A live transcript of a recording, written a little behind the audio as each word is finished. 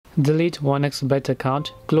Delete 1xBet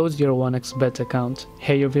account, close your 1xBet account.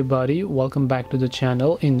 Hey everybody, welcome back to the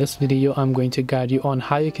channel. In this video, I'm going to guide you on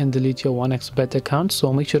how you can delete your 1xBet account,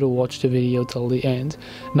 so make sure to watch the video till the end.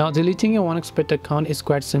 Now, deleting your 1xBet account is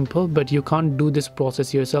quite simple, but you can't do this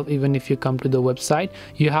process yourself even if you come to the website.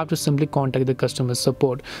 You have to simply contact the customer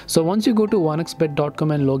support. So once you go to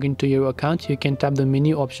 1xBet.com and log into your account, you can tap the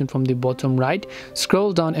menu option from the bottom right,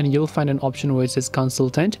 scroll down and you'll find an option where it says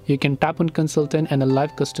consultant. You can tap on consultant and a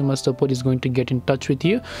live customer support is going to get in touch with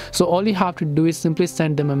you. So all you have to do is simply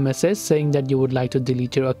send them a message saying that you would like to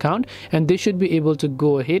delete your account, and they should be able to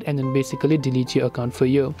go ahead and then basically delete your account for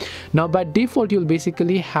you. Now by default, you'll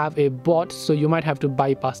basically have a bot, so you might have to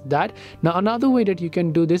bypass that. Now another way that you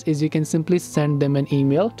can do this is you can simply send them an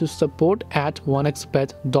email to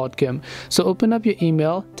support@1xbet.com. So open up your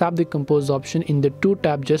email, tap the compose option. In the to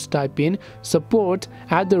tab, just type in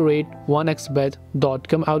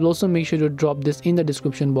support@1xbet.com. I will also make sure to drop this in the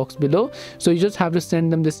description box below. So you just have to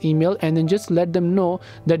send them this email and then just let them know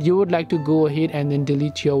that you would like to go ahead and then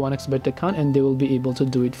delete your 1xBet account, and they will be able to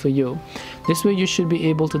do it for you. This way you should be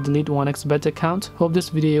able to delete 1xBet account. Hope this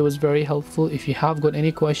video was very helpful. If you have got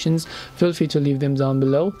any questions, feel free to leave them down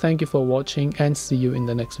below. Thank you for watching and see you in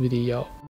the next video.